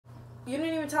You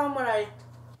didn't even tell him what I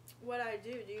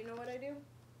do. Do you know what I do?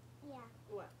 Yeah.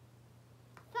 What?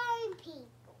 Phone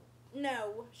people.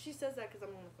 No, she says that because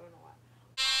I'm on the phone a lot.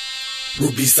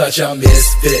 Would be such a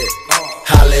misfit.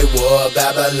 Hollywood,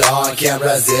 Babylon, can't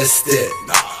resist it.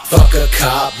 Fuck a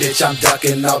cop, bitch, I'm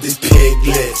ducking all these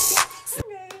piglets. Hey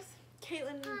guys,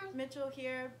 Caitlin Mitchell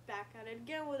here, back at it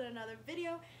again with another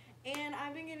video. And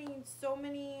I've been getting so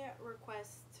many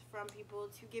requests from people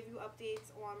to give you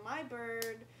updates on my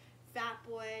bird, Fat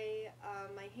Boy,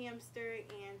 my hamster,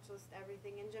 and just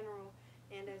everything in general.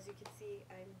 And as you can see,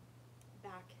 I'm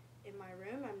back in my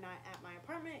room. I'm not at my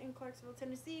apartment in Clarksville,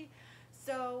 Tennessee.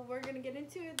 So we're going to get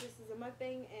into it. This is a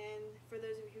mukbang, and for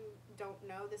those of you who don't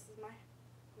know, this is my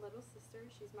little sister.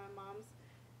 She's my mom's.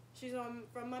 She's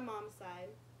from my mom's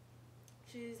side.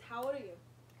 She's, how old are you?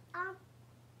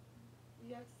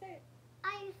 You have to say it.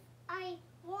 I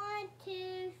 1,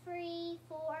 2, 3,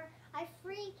 4. I'm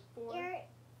 3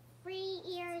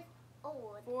 years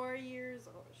old. 4 years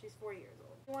old. She's 4 years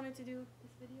old. You wanted to do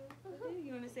this video with you?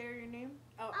 You want to say your name?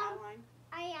 Oh, outline.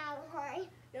 I outline.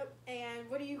 Yep. And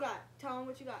what do you got? Tell them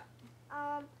what you got.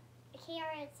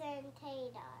 Carrots and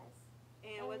potatoes.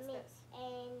 And what's this?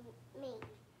 And me.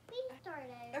 We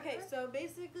started. Okay, so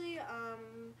basically,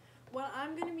 what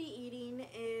I'm gonna be eating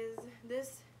is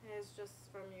this is just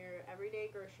from your everyday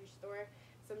grocery store.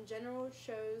 Some General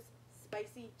Tso's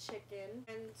spicy chicken,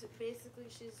 and basically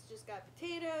she's just got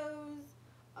potatoes.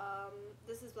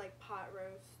 This is like pot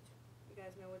roast. You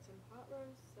guys know what's in pot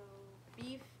roast, so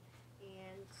beef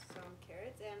and some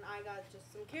carrots. And I got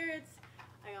just some carrots.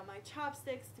 I got my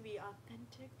chopsticks to be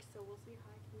authentic, so we'll see how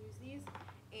I can use these.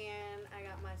 And I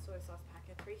got my soy sauce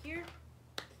packets right here.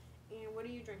 And what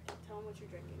are you drinking? Tell them what you're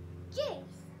drinking.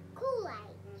 Juice.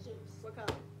 Kool-Aid juice. What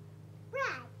color?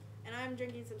 Red. And I'm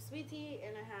drinking some sweet tea,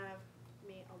 and I have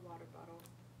me a water bottle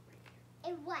right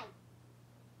here. And white.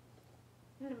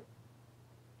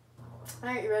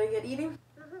 Alright, you ready to get eating?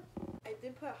 I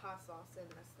did put hot sauce in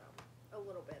this though. A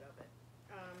little bit of it.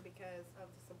 Because of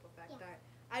the simple fact that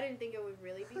I didn't think it would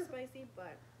really be spicy,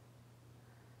 but...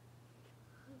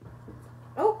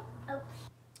 Oh!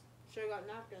 Should've got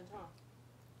napkins, huh?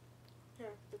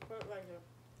 Here, just put it right here.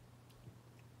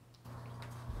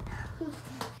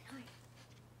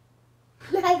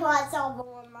 I got some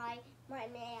on my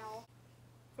nail.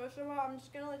 First of all, I'm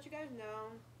just gonna let you guys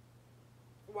know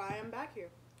why I'm back here.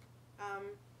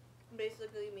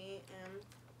 Basically me and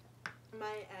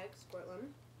my ex,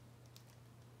 Portland,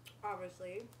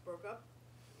 obviously broke up.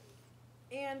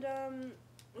 And,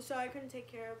 so I couldn't take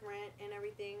care of rent and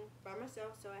everything by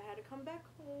myself, so I had to come back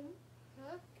home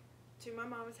to my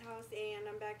mom's house, and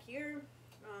I'm back here.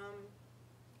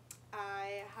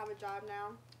 I have a job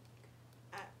now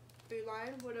at Food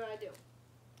Line. What do I do?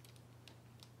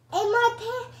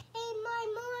 And my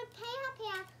mom and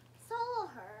Papa saw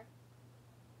her.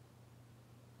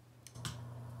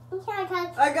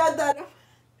 I got that.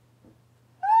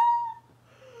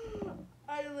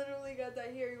 I literally got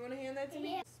that here. You want to hand that to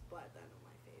me? Yeah. Splat that on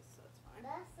my face, so it's fine.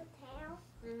 That's the tail.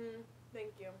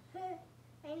 Thank you.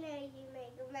 I know you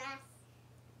make a mess.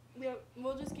 Yeah,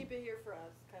 we'll just keep it here for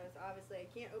us, because obviously I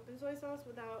can't open soy sauce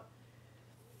without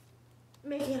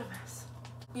making a mess.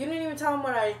 You didn't even tell them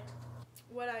what I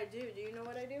do. Do you know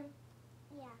what I do?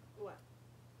 Yeah. What?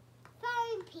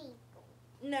 Phone people.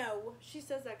 No, she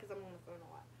says that because I'm on the phone a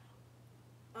lot.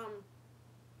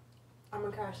 I'm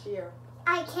a cashier.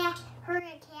 Her a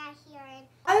cashier and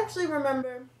I actually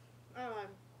remember,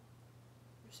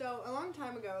 so a long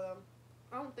time ago though,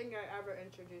 I don't think I ever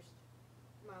introduced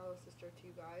my little sister to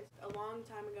you guys. A long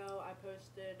time ago, I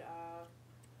posted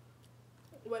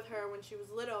with her when she was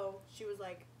little. She was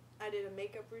like, I did a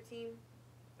makeup routine.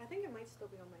 I think it might still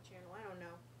be on my channel. I don't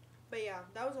know. But yeah,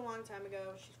 that was a long time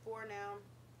ago. She's 4 now.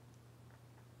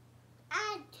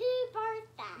 I had 2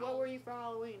 birthdays. What were you for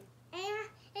Halloween? And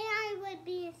I would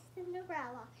be a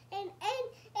Cinderella. And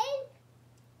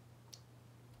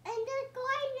the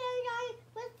guy knew I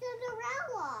was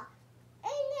Cinderella.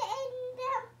 And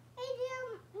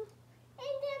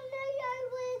them knew I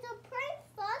was a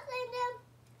princess and them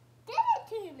did it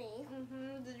to me.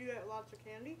 Did you get lots of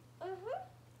candy? Well,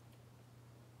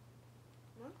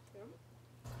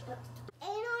 yeah. And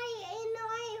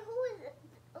I who was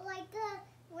like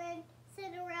when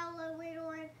Cinderella went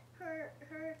on her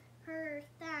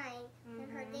thing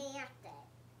and her dancing.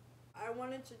 I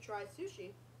wanted to try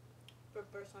sushi for the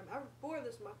first time ever for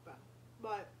this mukbang,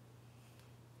 but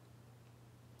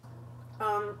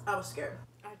I was scared.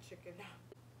 I chickened out.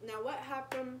 Now what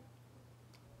happened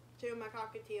to my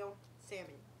cockatiel,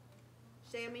 Sammy?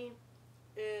 Sammy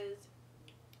is,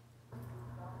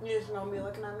 you just know me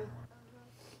looking at me.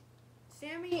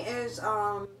 Sammy is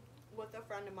with a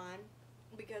friend of mine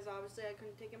because obviously I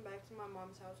couldn't take him back to my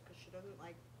mom's house because she doesn't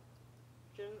like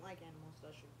animals,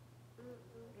 does she?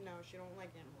 No, she don't like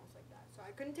animals like that. So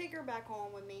I couldn't take her back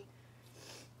home with me.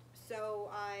 So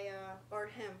or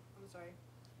him, I'm sorry.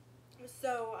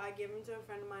 So I gave him to a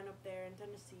friend of mine up there in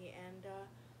Tennessee, and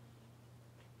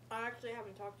I actually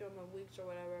haven't talked to him in weeks or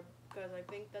whatever because I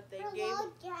think that they gave.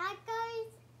 Little geckos?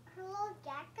 Her little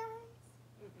geckos?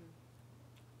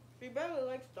 She barely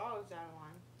likes dogs,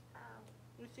 Adeline. Oh.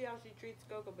 You see how she treats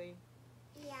Coco Bean.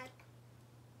 Yuck.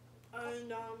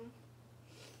 And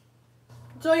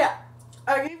so yeah,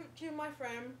 I gave it to my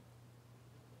friend.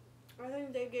 I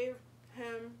think they gave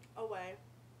him away.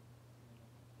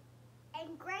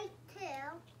 And great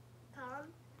too,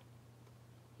 Tom.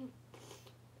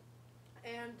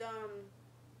 And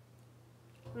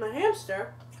my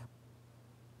hamster,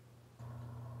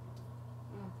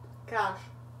 Cash.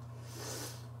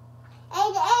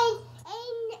 And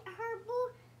her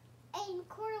and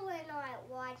Corla and I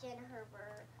watching her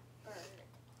bird.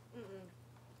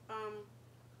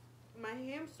 My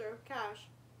hamster, Cash,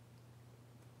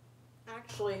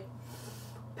 actually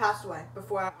passed away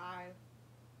before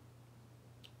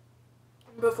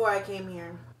I came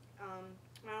here. I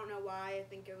don't know why. I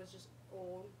think it was just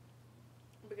old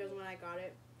because when I got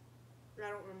it, I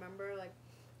don't remember, like,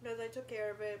 because I took care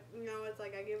of it. You know, it's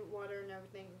like I gave it water and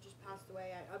everything. It just passed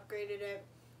away. I upgraded it.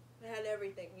 It had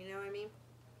everything. You know what I mean?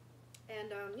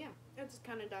 And yeah, it just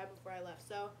kind of died before I left.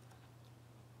 So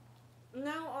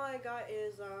now all I got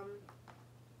is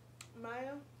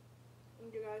Maya.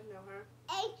 You guys know her.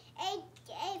 A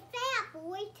fat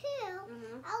boy too.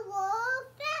 Mhm. A little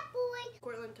fat boy.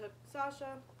 Cortland took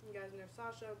Sasha. You guys know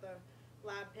Sasha, the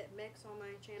lab pit mix on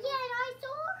my channel. Yeah, and I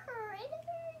saw her, and it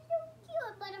was so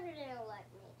cute, but her didn't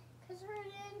like me, cause her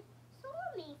didn't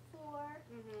saw me for.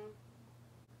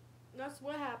 That's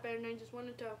what happened. I just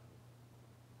wanted to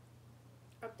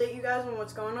update you guys on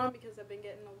what's going on because I've been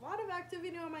getting a lot of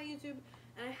activity on my YouTube,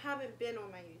 and I haven't been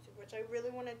on my YouTube, which I really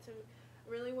want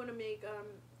to make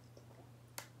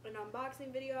an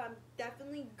unboxing video. I'm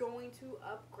definitely going to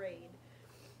upgrade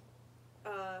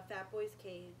Fat Boy's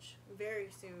cage very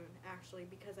soon, actually,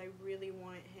 because I really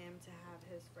want him to have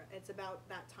his friend. It's about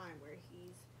that time where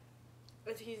he's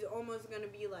almost gonna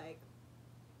be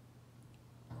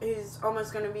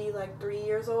like 3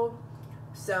 years old.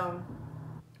 So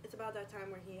it's about that time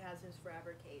where he has his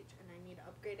forever cage, and I need to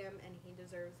upgrade him, and he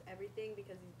deserves everything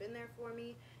because he's been there for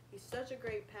me. He's such a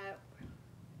great pet.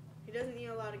 He doesn't need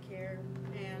a lot of care,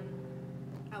 and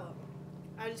I love him.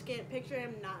 I just can't picture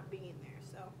him not being there.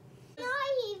 So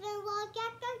I even love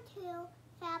Gecko too,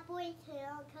 Fat Boy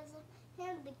too, because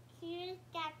him the cutest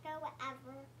gecko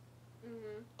ever.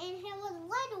 And he was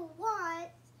little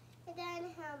once, and then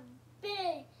him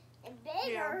big and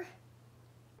bigger.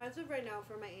 Yeah. As of right now,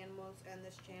 for my animals and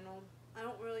this channel, I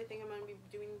don't really think I'm going to be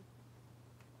doing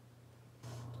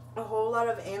a whole lot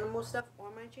of animal stuff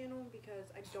on my channel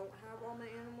because I don't have all my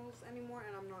animals anymore,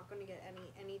 and I'm not going to get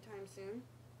any anytime soon.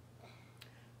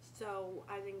 So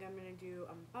I think I'm going to do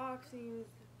unboxings,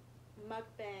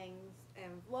 mukbangs,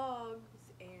 and vlogs,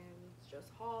 and just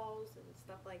hauls and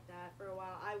stuff like that for a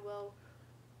while.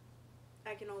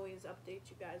 I can always update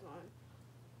you guys on,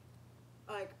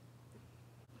 like,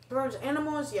 birds,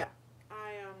 animals, yeah.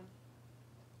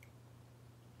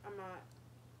 I'm not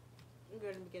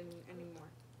going to be getting any more.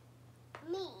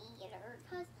 Me either,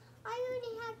 because I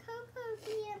already had Coco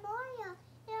Bee and Maya,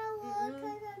 and I love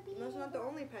Coco Bee. That's not the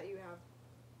only pet you have.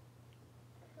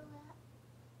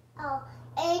 Oh,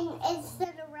 and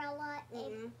Cinderella,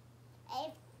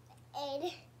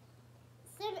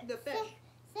 The fish.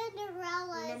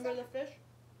 Cinderella. Remember the fish?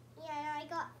 Yeah, and I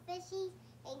got Fishy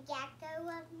and Gecko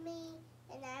with me,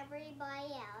 and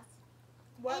everybody else.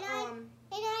 What, and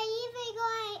I even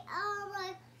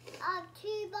got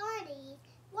 2 bodies.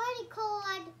 One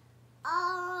called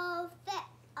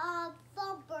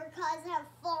Thumper, because it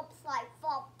thumps like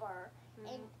Thumper,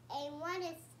 and one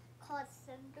is called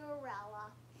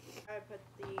Cinderella. I put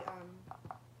the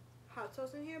hot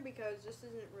sauce in here because this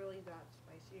isn't really that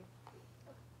spicy.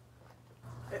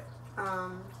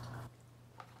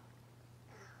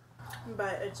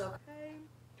 But it's okay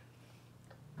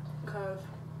because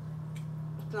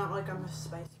it's not like I'm a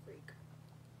spice freak.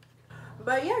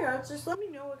 But yeah, guys, just let me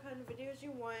know what kind of videos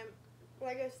you want.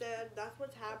 Like I said, that's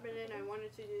what's happening. I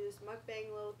wanted to do this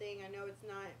mukbang little thing. I know it's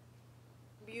not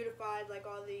beautified like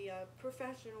all the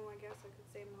professional, I guess I could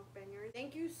say, mukbangers.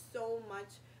 Thank you so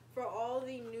much for all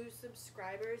the new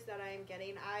subscribers that I am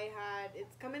getting.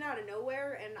 It's coming out of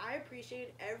nowhere, and I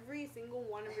appreciate every single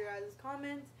one of your guys'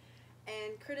 comments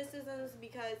and criticisms,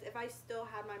 because if I still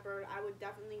had my bird, I would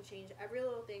definitely change every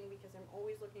little thing because I'm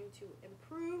always looking to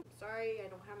improve. Sorry, I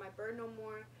don't have my bird no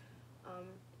more.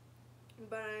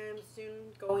 But I'm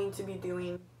soon going to be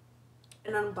doing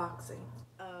an unboxing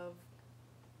of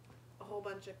a whole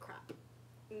bunch of crap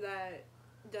that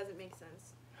doesn't make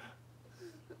sense.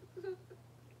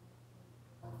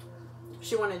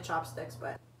 She wanted chopsticks,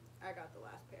 but I got the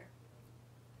last pair.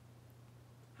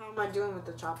 How am I doing with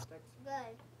the chopsticks?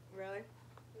 Good. Really?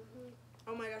 Mm-hmm.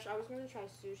 Oh my gosh, I was going to try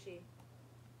sushi.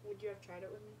 Would you have tried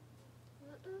it with me?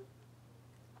 Mm-mm.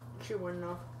 She wouldn't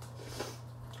have.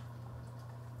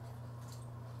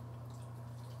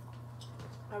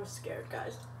 I was scared,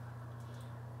 guys.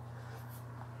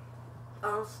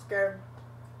 I was scared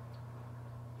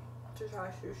to try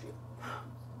sushi.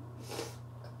 It's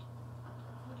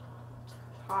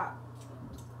hot.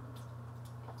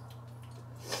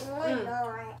 Why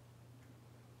not?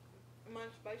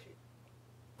 Mine's spicy.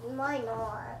 Why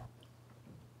not?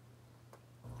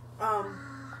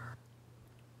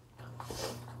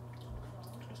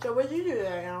 So what did you do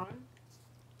there, Alan?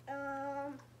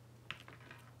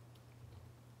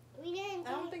 We didn't. I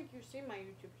don't think you've seen my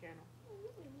YouTube channel.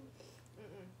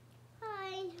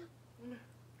 Hi.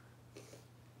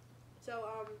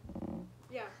 So,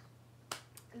 yeah.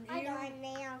 I got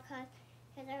now because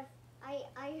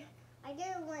I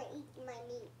didn't want to eat my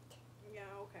meat. Yeah,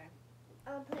 okay.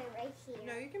 I'll put it right here.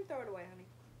 No, you can throw it away, honey.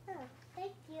 Oh,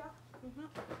 thank you.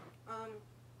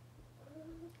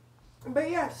 But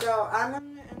yeah, so I'm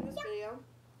gonna end this video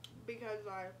because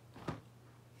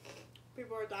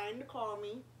people are dying to call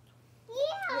me.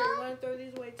 Yeah. Here, you want to throw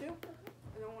these away too?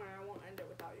 Don't worry, I won't end it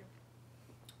without you.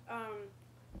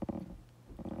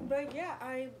 But yeah,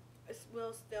 I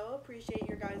will still appreciate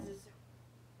your guys'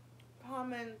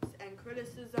 comments and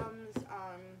criticisms,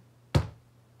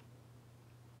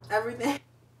 everything.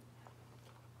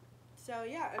 So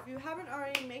yeah, if you haven't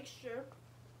already, make sure.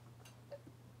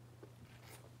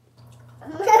 I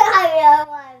don't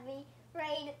want to be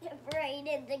right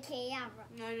in the camera.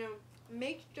 No.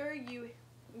 Make sure you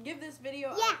give this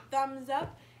video a Yeah. thumbs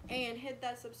up and hit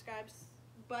that subscribe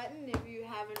button if you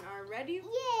haven't already.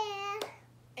 Yeah.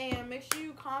 And make sure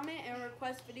you comment and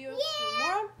request videos Yeah. for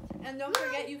more. And don't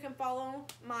forget, you can follow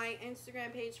my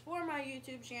Instagram page for my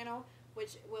YouTube channel,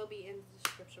 which will be in the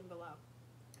description below.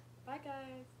 Bye,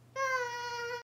 guys. Bye.